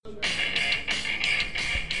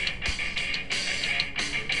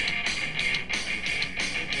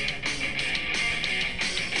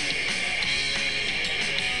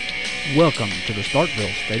Welcome to the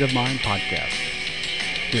Starkville State of Mind podcast.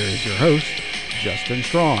 Here is your host, Justin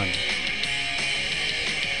Strawn.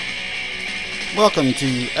 Welcome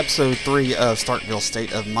to episode 3 of Starkville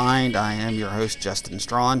State of Mind. I am your host, Justin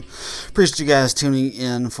Strawn. Appreciate you guys tuning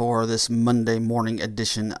in for this Monday morning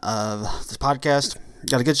edition of this podcast.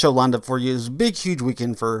 Got a good show lined up for you. It's a big, huge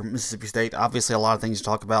weekend for Mississippi State. Obviously, a lot of things to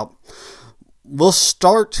talk about. We'll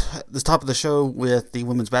start at the top of the show with the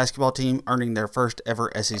women's basketball team earning their first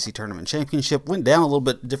ever SEC tournament championship. Went down a little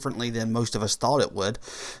bit differently than most of us thought it would.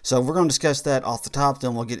 So we're going to discuss that off the top.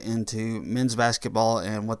 Then we'll get into men's basketball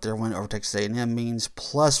and what their win over Texas A&M means.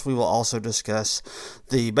 Plus, we will also discuss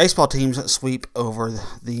the baseball team's sweep over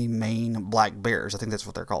the Maine Black Bears. I think that's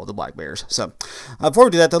what they're called, the Black Bears. So before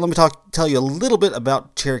we do that, though, let me tell you a little bit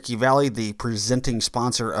about Cherokee Valley, the presenting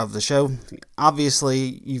sponsor of the show.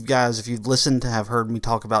 Obviously, you guys, if you've listened to have heard me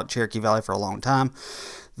talk about Cherokee Valley for a long time.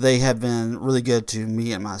 They have been really good to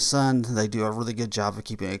me and my son. They do a really good job of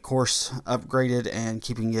keeping a course upgraded and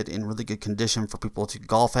keeping it in really good condition for people to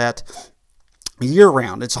golf at year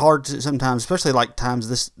round. It's hard to sometimes, especially like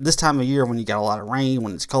times this time of year when you got a lot of rain,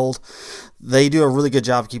 when it's cold. They do a really good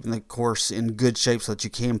job of keeping the course in good shape so that you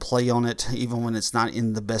can play on it even when it's not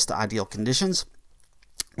in the best ideal conditions.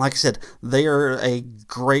 Like I said, they are a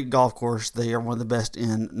great golf course. They are one of the best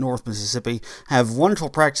in North Mississippi. Have wonderful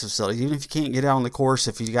practice facilities. Even if you can't get out on the course,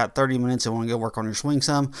 if you got 30 minutes and want to go work on your swing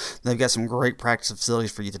some, they've got some great practice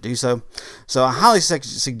facilities for you to do so. So I highly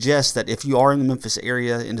suggest that if you are in the Memphis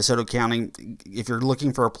area in DeSoto County, if you're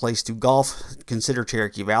looking for a place to golf, consider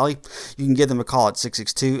Cherokee Valley. You can give them a call at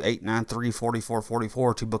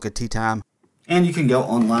 662-893-4444 to book a tee time. And you can go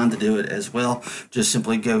online to do it as well. Just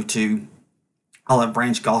simply go to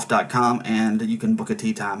olive-branch-golf.com and you can book a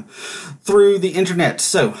tee time through the internet.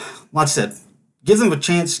 So, like I said, give them a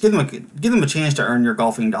chance. Give them a chance to earn your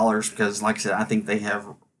golfing dollars because, like I said, I think they have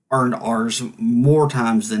earned ours more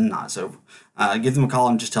times than not. So, give them a call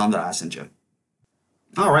and just tell them that I sent you.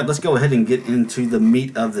 All right, let's go ahead and get into the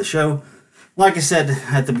meat of the show. Like I said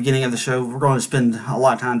at the beginning of the show, we're going to spend a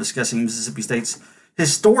lot of time discussing Mississippi State's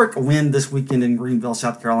historic win this weekend in Greenville,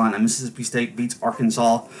 South Carolina. Mississippi State beats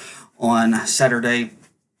Arkansas on Sunday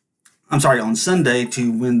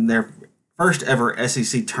to win their first ever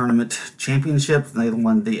SEC tournament championship. They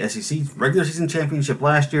won the SEC regular season championship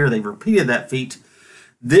last year. They repeated that feat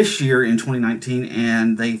this year in 2019,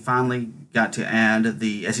 and they finally got to add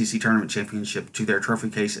the SEC tournament championship to their trophy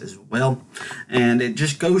case as well. And it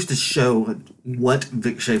just goes to show what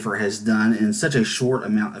Vic Schaefer has done in such a short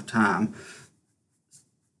amount of time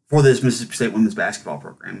for this Mississippi State women's basketball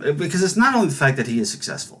program. Because it's not only the fact that he is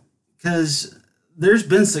successful, because there's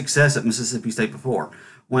been success at Mississippi State before.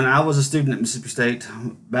 When I was a student at Mississippi State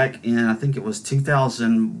back in, I think it was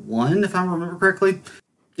 2001, if I remember correctly,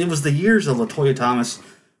 it was the years of LaToya Thomas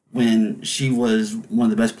when she was one of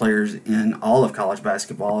the best players in all of college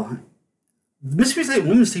basketball. The Mississippi State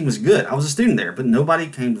women's team was good. I was a student there, but nobody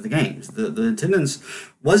came to the games. The attendance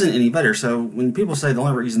wasn't any better. So when people say the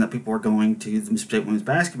only reason that people are going to the Mississippi State women's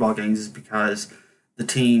basketball games is because the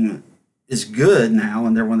team is good now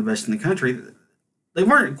and they're one of the best in the country, they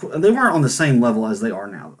weren't on the same level as they are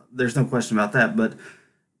now. There's no question about that. But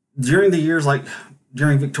during the years, like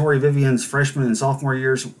during Victoria Vivian's freshman and sophomore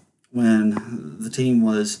years, when the team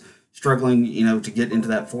was struggling, to get into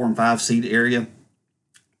that 4 and 5 seed area,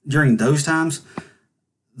 during those times,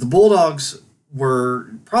 the Bulldogs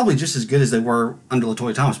were probably just as good as they were under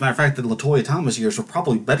LaToya Thomas. Matter of fact, the LaToya Thomas years were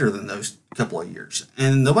probably better than those couple of years.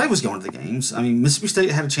 And nobody was going to the games. I mean, Mississippi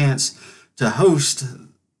State had a chance to host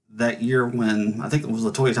that year when I think it was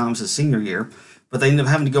LaToya Thomas's senior year, but they ended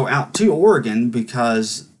up having to go out to Oregon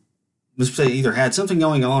because Mississippi State either had something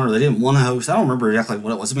going on or they didn't want to host. I don't remember exactly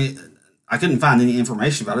what it was. I mean, I couldn't find any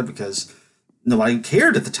information about it because nobody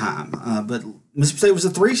cared at the time. But Mississippi State was a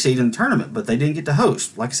 3 seed in the tournament, but they didn't get to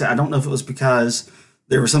host. Like I said, I don't know if it was because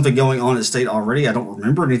there was something going on at State already. I don't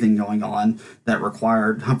remember anything going on that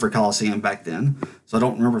required Humphrey Coliseum back then. So I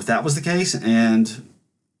don't remember if that was the case. And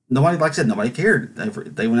nobody, like I said, nobody cared.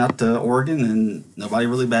 They went out to Oregon and nobody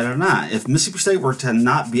really batted an eye. If Mississippi State were to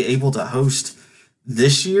not be able to host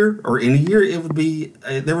this year or any year, there would be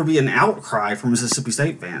an outcry from Mississippi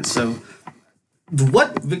State fans. So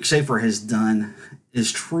what Vic Schaefer has done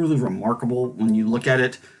is truly remarkable when you look at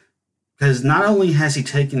it, because not only has he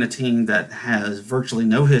taken a team that has virtually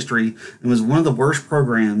no history and was one of the worst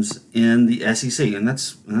programs in the SEC, and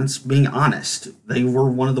that's being honest. They were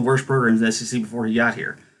one of the worst programs in the SEC before he got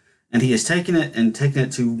here. And he has taken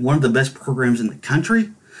it to one of the best programs in the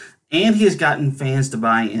country, and he has gotten fans to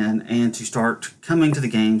buy in and to start coming to the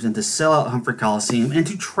games and to sell out Humphrey Coliseum and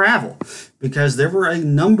to travel, because there were a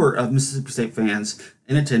number of Mississippi State fans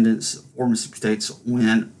in attendance for Mississippi State's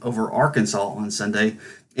win over Arkansas on Sunday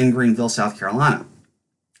in Greenville, South Carolina.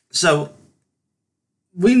 So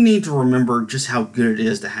we need to remember just how good it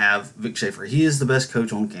is to have Vic Schaefer. He is the best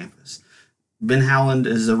coach on campus. Ben Howland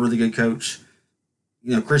is a really good coach.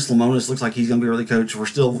 Chris Lemonis looks like he's going to be a really coach. We're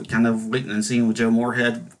still kind of waiting and seeing with Joe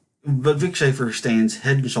Moorhead. But Vic Schaefer stands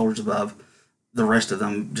head and shoulders above the rest of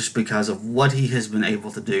them just because of what he has been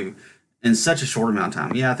able to do in such a short amount of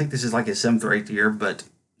time. Yeah, I think this is like his 7th or 8th year, but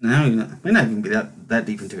now he may not even be that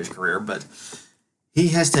deep into his career. But he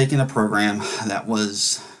has taken a program that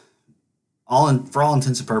was, for all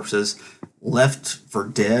intents and purposes, left for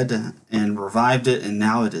dead and revived it, and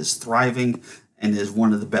now it is thriving and is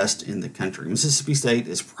one of the best in the country. Mississippi State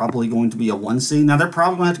is probably going to be a 1 seed. Now, they're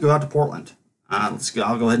probably going to have to go out to Portland. I'll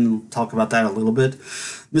go ahead and talk about that a little bit.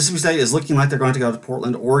 Mississippi State is looking like they're going to go to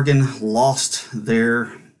Portland. Oregon lost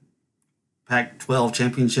their Pac-12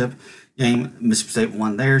 championship game. Mississippi State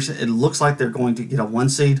won theirs. It looks like they're going to get a 1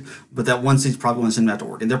 seed, but that 1 seed is probably going to send them out to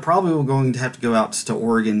Oregon. They're probably going to have to go out to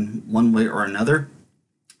Oregon one way or another,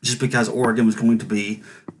 just because Oregon was going to be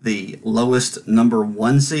the lowest number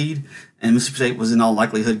 1 seed, and Mississippi State was in all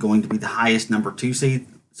likelihood going to be the highest number 2 seed.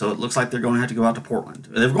 So it looks like they're going to have to go out to Portland.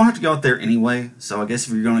 They're going to have to go out there anyway. So I guess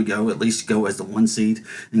if you're going to go, at least go as the 1 seed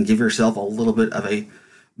and give yourself a little bit of a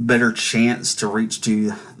better chance to reach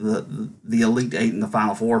to the Elite Eight and the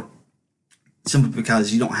Final Four. Simply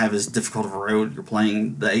because you don't have as difficult of a road. You're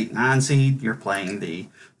playing the 8-9 seed. You're playing the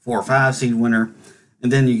 4 or 5 seed winner.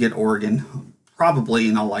 And then you get Oregon, probably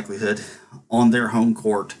in all likelihood, on their home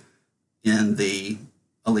court in the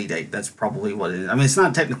Elite Eight. That's probably what it is. I mean, it's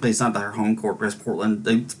not their home court because Portland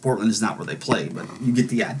is not where they play, but you get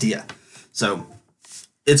the idea. So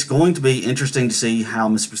it's going to be interesting to see how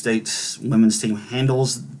Mississippi State's women's team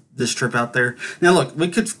handles this trip out there. Now, look, we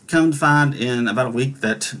could come to find in about a week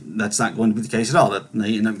that that's not going to be the case at all, that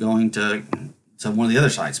they end up going to one of the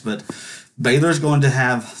other sites. But Baylor's going to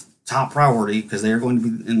have top priority because they are going to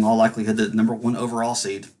be, in all likelihood, the number 1 overall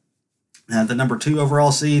seed. The number 2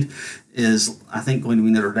 overall seed is, I think, going to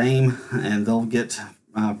be Notre Dame, and they'll get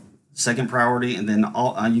second priority, and then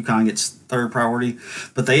UConn gets 3rd priority.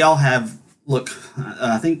 But they all have, I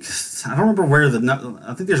don't remember where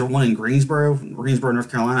I think there's a one in Greensboro, North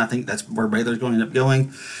Carolina. I think that's where Baylor's going to end up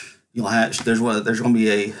going. There's going to be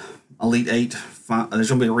a Elite Eight. There's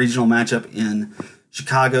going to be a regional matchup in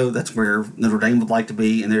Chicago. That's where Notre Dame would like to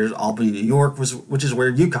be, and there's Albany, New York, which is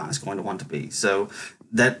where UConn is going to want to be. So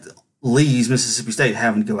that leaves Mississippi State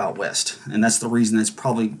having to go out west, and that's the reason they're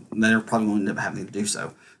probably going to end up having to do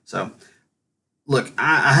so. So, look,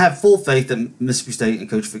 I have full faith that Mississippi State and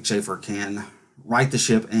Coach Vic Schaefer can right the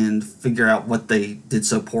ship and figure out what they did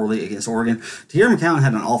so poorly against Oregon. Teaira McCowan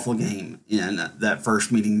had an awful game in that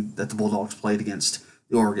first meeting that the Bulldogs played against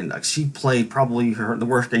the Oregon Ducks. She played probably the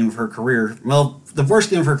worst game of her career. Well, the worst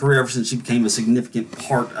game of her career ever since she became a significant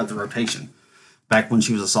part of the rotation back when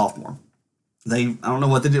she was a sophomore. I don't know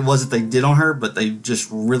what it was that they did on her, but they just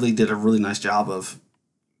really did a really nice job of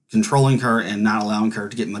controlling her and not allowing her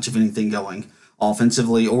to get much of anything going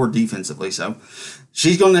offensively or defensively. So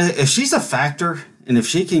if she's a factor and if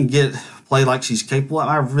she can play like she's capable,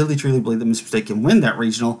 I really truly believe that Mississippi State can win that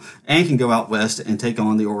regional and can go out west and take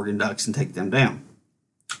on the Oregon Ducks and take them down.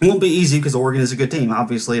 It won't be easy because Oregon is a good team.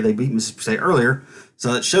 Obviously, they beat Mississippi State earlier,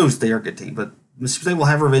 so it shows they are a good team. But Mississippi State will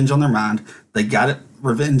have revenge on their mind. They got it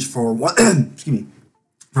revenge for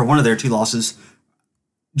for one of their 2 losses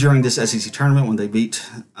during this SEC tournament when they beat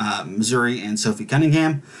Missouri and Sophie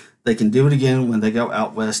Cunningham. They can do it again when they go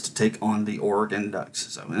out west to take on the Oregon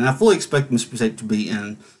Ducks. And I fully expect Mississippi State to be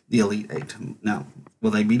in the Elite Eight. Now,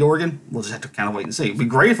 will they beat Oregon? We'll just have to kind of wait and see. It'd be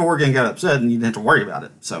great if Oregon got upset and you didn't have to worry about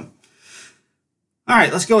it. So, all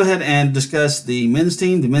right, let's go ahead and discuss the men's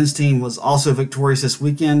team. The men's team was also victorious this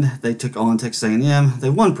weekend. They took on Texas A&M.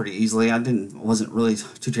 They won pretty easily. I wasn't really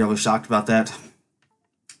too terribly shocked about that.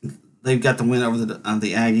 They've got the win over the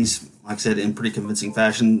Aggies, like I said, in pretty convincing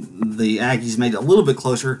fashion. The Aggies made it a little bit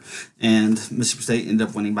closer, and Mississippi State ended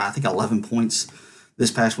up winning by, I think, 11 points this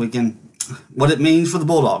past weekend. What it means for the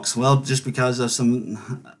Bulldogs? Well, just because of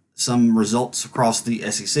some results across the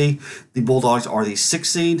SEC, the Bulldogs are the 6th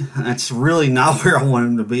seed. That's really not where I wanted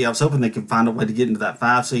them to be. I was hoping they could find a way to get into that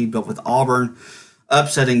 5 seed, but with Auburn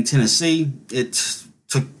upsetting Tennessee, it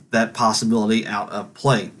took that possibility out of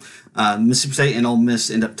play. Mississippi State and Ole Miss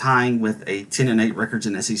end up tying with a 10-8 records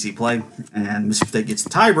in SEC play, and Mississippi State gets the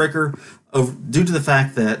tiebreaker due to the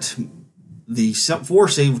fact that the 4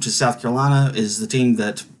 seed, which is South Carolina, is the team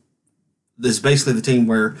that is basically the team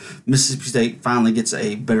where Mississippi State finally gets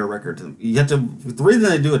a better record. The reason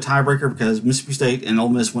they do a tiebreaker because Mississippi State and Ole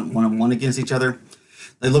Miss went 1-1 against each other.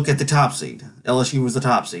 They look at the top seed. LSU was the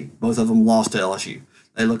top seed. Both of them lost to LSU.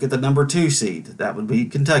 They look at the number 2 seed. That would be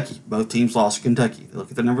Kentucky. Both teams lost to Kentucky. They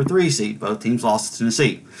look at the number 3 seed. Both teams lost to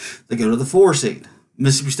Tennessee. They go to the 4 seed.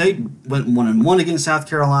 Mississippi State went 1-1 against South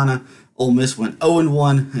Carolina. Ole Miss went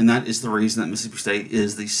 0-1, and that is the reason that Mississippi State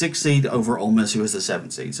is the 6th seed over Ole Miss, who is the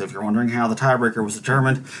 7th seed. So if you're wondering how the tiebreaker was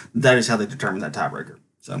determined, that is how they determined that tiebreaker.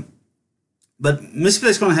 But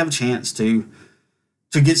Mississippi State's going to have a chance to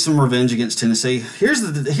get some revenge against Tennessee.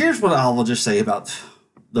 Here's what I will just say about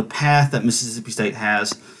the path that Mississippi State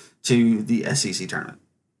has to the SEC tournament.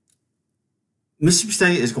 Mississippi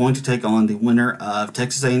State is going to take on the winner of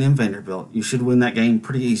Texas A&M Vanderbilt. You should win that game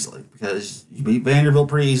pretty easily because you beat Vanderbilt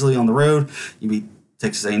pretty easily on the road. You beat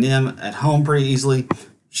Texas A&M at home pretty easily.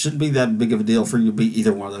 Shouldn't be that big of a deal for you to beat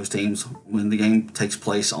either one of those teams when the game takes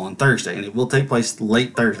place on Thursday, and it will take place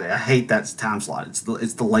late Thursday. I hate that time slot. It's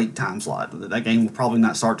the late time slot. That game will probably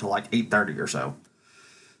not start till like 8:30 or so.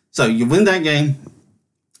 So you win that game,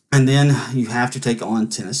 and then you have to take on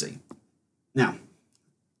Tennessee. Now,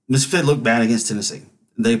 Mississippi State looked bad against Tennessee.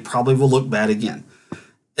 They probably will look bad again.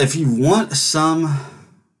 If you want some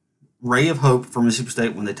ray of hope for Mississippi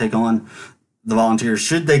State when they take on the Volunteers,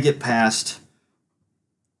 should they get past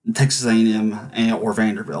Texas A&M or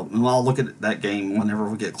Vanderbilt, and I'll look at that game whenever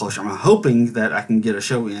we get closer. I'm hoping that I can get a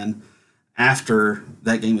show in after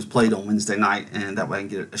that game is played on Wednesday night, and that way I can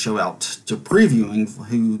get a show out to previewing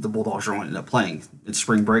who the Bulldogs are going to end up playing. It's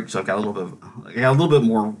spring break, so I've got a little bit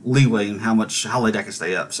more leeway in how late I can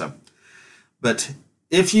stay up. So, but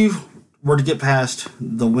if you were to get past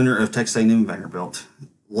the winner of Texas A&M and Vanderbilt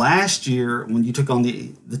last year, when you took on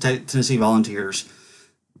the Tennessee Volunteers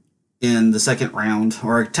in the second round,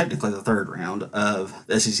 or technically the third round of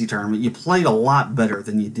the SEC tournament, you played a lot better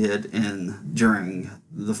than you did during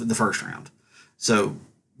the first round. So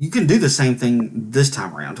you can do the same thing this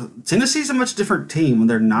time around. Tennessee's a much different team when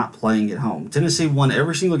they're not playing at home. Tennessee won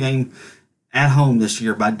every single game at home this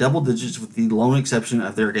year by double digits, with the lone exception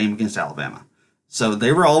of their game against Alabama. So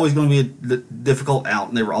they were always going to be a difficult out,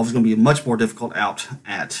 and they were always going to be a much more difficult out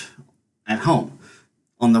at home.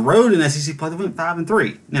 On the road in SEC play, they went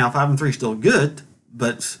 5-3. Now 5-3 is still good,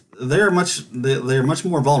 but they're much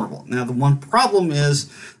more vulnerable. Now the one problem is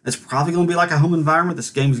it's probably going to be like a home environment.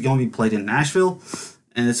 This game is going to be played in Nashville,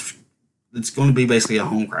 and it's going to be basically a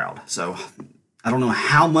home crowd. So I don't know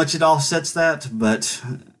how much it offsets that, but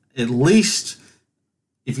at least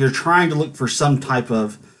if you're trying to look for some type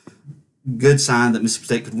of good sign that Mississippi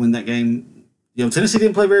State could win that game. Tennessee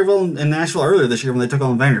didn't play very well in Nashville earlier this year when they took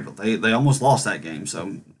on Vanderbilt. They almost lost that game,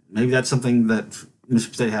 so maybe that's something that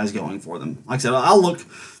Mississippi State has going for them. Like I said, I'll look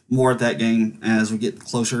more at that game as we get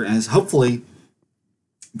closer, as hopefully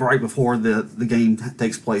right before the game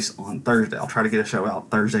takes place on Thursday. I'll try to get a show out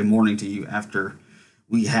Thursday morning to you after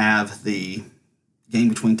we have the game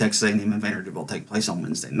between Texas A&M and Vanderbilt take place on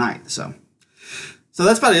Wednesday night. So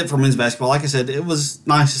that's about it for men's basketball. Like I said, it was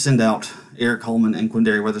nice to send out Eric Holman and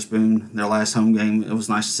Quindary Weatherspoon, their last home game. It was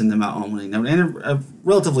nice to send them out on a winning note, and a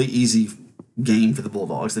relatively easy game for the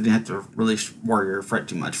Bulldogs. They didn't have to really worry or fret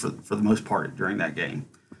too much for the most part during that game.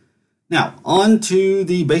 Now, on to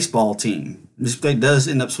the baseball team. Mississippi State does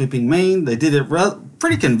end up sweeping Maine. They did it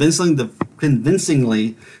pretty convincingly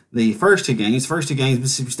the first two games.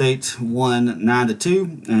 Mississippi State won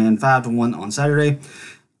 9-2 and 5-1 on Saturday.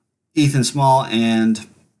 Ethan Small and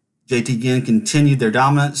JT Ginn continued their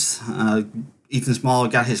dominance. Ethan Small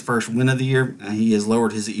got his first win of the year. He has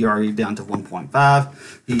lowered his ERA down to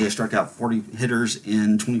 1.5. He has struck out 40 hitters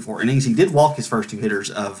in 24 innings. He did walk his first 2 hitters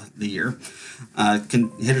of the year.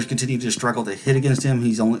 Hitters continue to struggle to hit against him.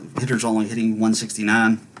 Hitters only hitting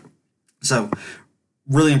 169. So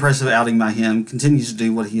really impressive outing by him. Continues to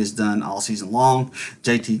do what he has done all season long.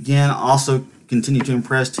 JT Ginn also continued to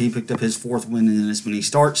impress. He picked up his 4th win in as many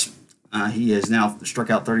starts. He has now struck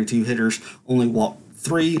out 32 hitters, only walked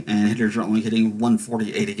 3, and hitters are only hitting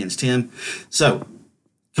 148 against him. So,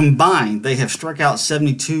 combined, they have struck out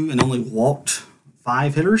 72 and only walked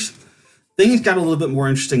 5 hitters. Things got a little bit more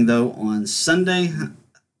interesting, though, on Sunday.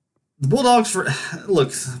 The Bulldogs,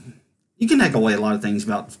 look, you can take away a lot of things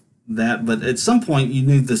about that, but at some point you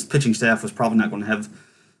knew this pitching staff was probably not going to have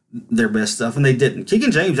their best stuff, and they didn't.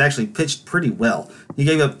 Keegan James actually pitched pretty well. He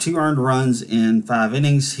gave up 2 earned runs in 5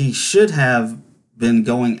 innings. He should have been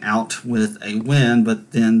going out with a win,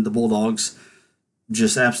 but then the Bulldogs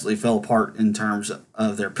just absolutely fell apart in terms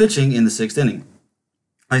of their pitching in the 6th inning.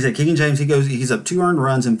 Like I said, Keegan James, he's up 2 earned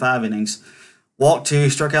runs in 5 innings, walked 2,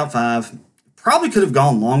 struck out 5. Probably could have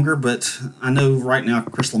gone longer, but I know right now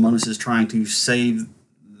Chris Lemonis is trying to save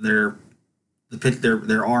their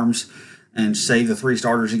arms and save the 3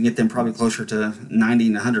 starters and get them probably closer to 90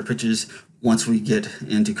 and 100 pitches once we get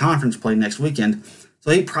into conference play next weekend.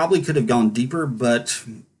 So he probably could have gone deeper, but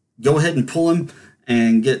go ahead and pull him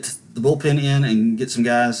and get the bullpen in and get some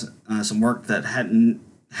guys some work that hadn't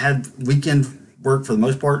had weekend work for the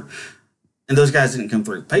most part. And those guys didn't come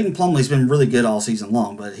through. Peyton Plumlee's been really good all season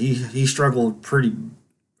long, but he struggled pretty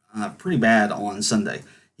bad on Sunday.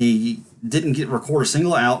 He didn't record a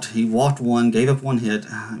single out. He walked one, gave up one hit,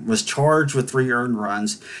 was charged with 3 earned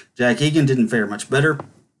runs. Jack Egan didn't fare much better.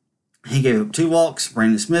 He gave up 2 walks.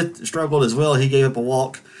 Brandon Smith struggled as well. He gave up a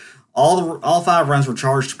walk. All 5 runs were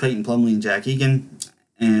charged to Peyton Plumlee and Jack Egan,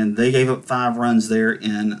 and they gave up 5 runs there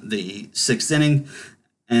in the 6th inning.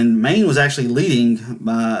 And Maine was actually leading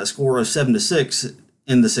by a score of 7-6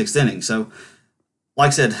 in the 6th inning. So, like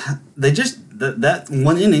I said, they just that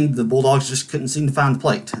one inning, the Bulldogs just couldn't seem to find the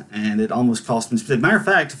plate, and it almost cost them. As a matter of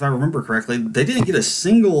fact, if I remember correctly, they didn't get a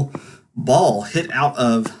single ball hit out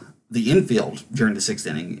of the infield during the 6th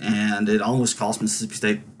inning, and it almost cost Mississippi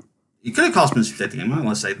State. It could have cost Mississippi State the game. I don't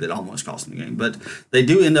want to say that it almost cost them the game, but they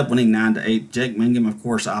do end up winning 9-8. Jake Mangum, of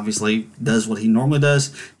course, obviously does what he normally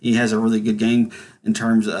does. He has a really good game in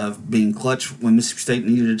terms of being clutch when Mississippi State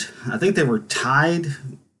needed. I think they were tied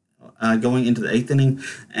going into the 8th inning,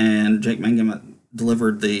 and Jake Mangum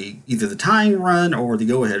delivered either the tying run or the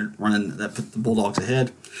go-ahead run that put the Bulldogs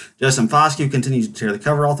ahead. Justin Foscue continues to tear the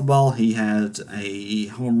cover off the ball. He had a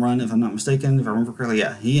home run, if I'm not mistaken, if I remember correctly.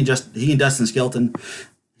 Yeah, he and Dustin Skelton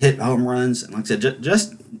hit home runs, and like I said,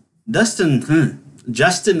 Justin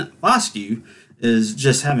Foscue is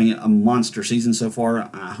just having a monster season so far.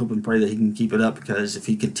 I hope and pray that he can keep it up, because if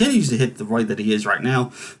he continues to hit the way that he is right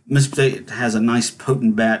now, Mississippi State has a nice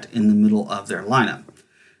potent bat in the middle of their lineup.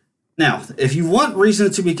 Now, if you want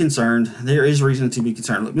reason to be concerned, there is reason to be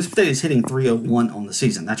concerned. Look, Mississippi State is hitting .301 on the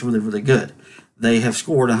season. That's really, really good. They have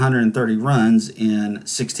scored 130 runs in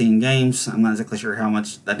 16 games. I'm not exactly sure how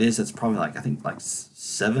much that is. That's probably like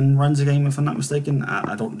 7 runs a game, if I'm not mistaken.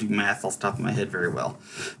 I don't do math off the top of my head very well.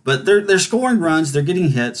 But they're scoring runs. They're getting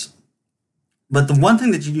hits. But the one thing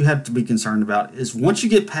that you do have to be concerned about is once you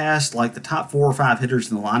get past like the top 4 or 5 hitters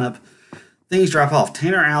in the lineup, things drop off.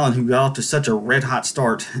 Tanner Allen, who got off to such a red-hot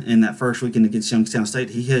start in that first weekend against Youngstown State,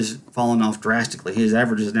 he has fallen off drastically. His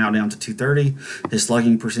average is now down to 230. His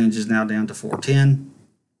slugging percentage is now down to 410.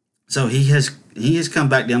 So he has come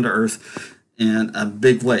back down to earth in a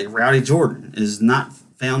big way. Rowdy Jordan is not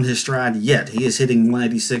found his stride yet. He is hitting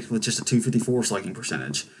 186 with just a 254 slugging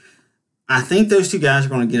percentage. I think those 2 guys are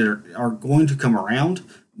going to come around,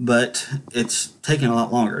 but it's taking a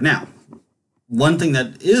lot longer. Now, one thing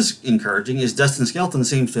that is encouraging is Dustin Skelton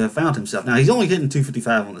seems to have found himself. Now, he's only hitting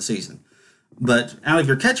 255 on the season, but out of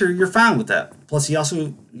your catcher, you're fine with that. Plus, he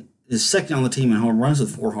also is second on the team in home runs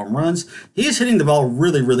with 4 home runs. He is hitting the ball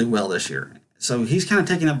really, really well this year. So he's kind of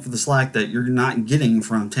taking up for the slack that you're not getting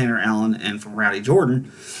from Tanner Allen and from Rowdy Jordan.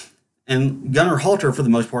 And Gunnar Halter, for the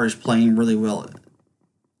most part, is playing really well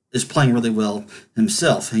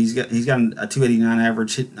himself. He's got a 289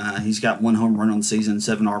 average. He's got 1 home run on the season,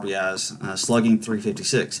 7 RBIs, slugging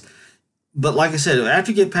 356. But like I said,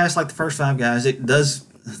 after you get past like the first 5 guys,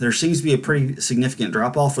 there seems to be a pretty significant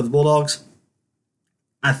drop off for the Bulldogs.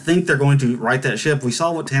 I think they're going to right that ship. We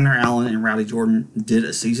saw what Tanner Allen and Rowdy Jordan did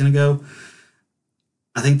a season ago.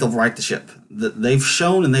 I think they'll right the ship. They've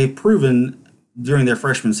shown and they've proven during their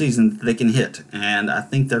freshman season that they can hit, and I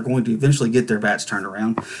think they're going to eventually get their bats turned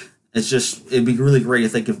around. It'd be really great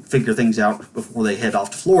if they could figure things out before they head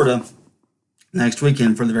off to Florida next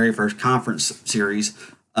weekend for the very first conference series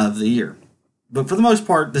of the year. But for the most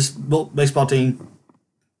part, this baseball team,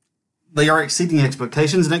 they are exceeding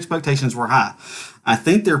expectations, and expectations were high. I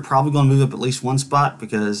think they're probably going to move up at least 1 spot,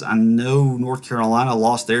 because I know North Carolina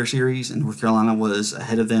lost their series, and North Carolina was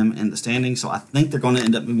ahead of them in the standings, so I think they're going to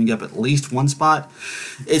end up moving up at least 1 spot.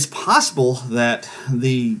 It's possible that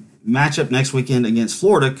the matchup next weekend against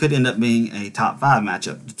Florida could end up being a top 5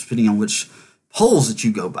 matchup, depending on which polls that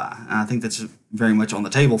you go by. And I think that's very much on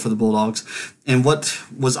the table for the Bulldogs. And what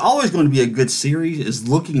was always going to be a good series is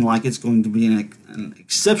looking like it's going to be an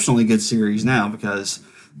exceptionally good series now, because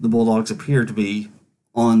the Bulldogs appear to be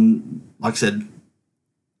on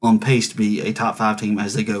pace to be a top 5 team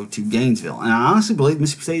as they go to Gainesville. And I honestly believe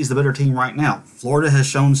Mississippi State is the better team right now. Florida has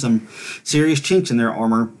shown some serious chinks in their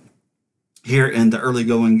armor here in the early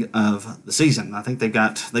going of the season. I think they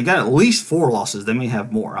got at least 4 losses. They may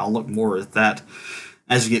have more. I'll look more at that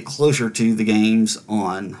as we get closer to the games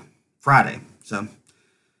on Friday. So,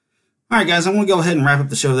 All right, guys, I'm going to go ahead and wrap up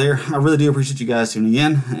the show there. I really do appreciate you guys tuning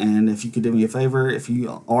in, and if you could do me a favor, if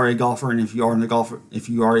you are a golfer and if you are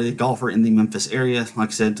a golfer in the Memphis area, like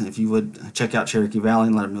I said, if you would check out Cherokee Valley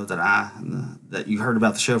and let them know that you heard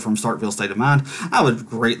about the show from Starkville State of Mind, I would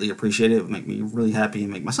greatly appreciate it. It would make me really happy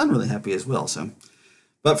and make my son really happy as well.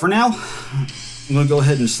 But for now, I'm going to go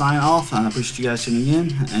ahead and sign off. I appreciate you guys tuning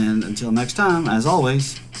in, and until next time, as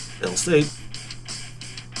always, Bill State.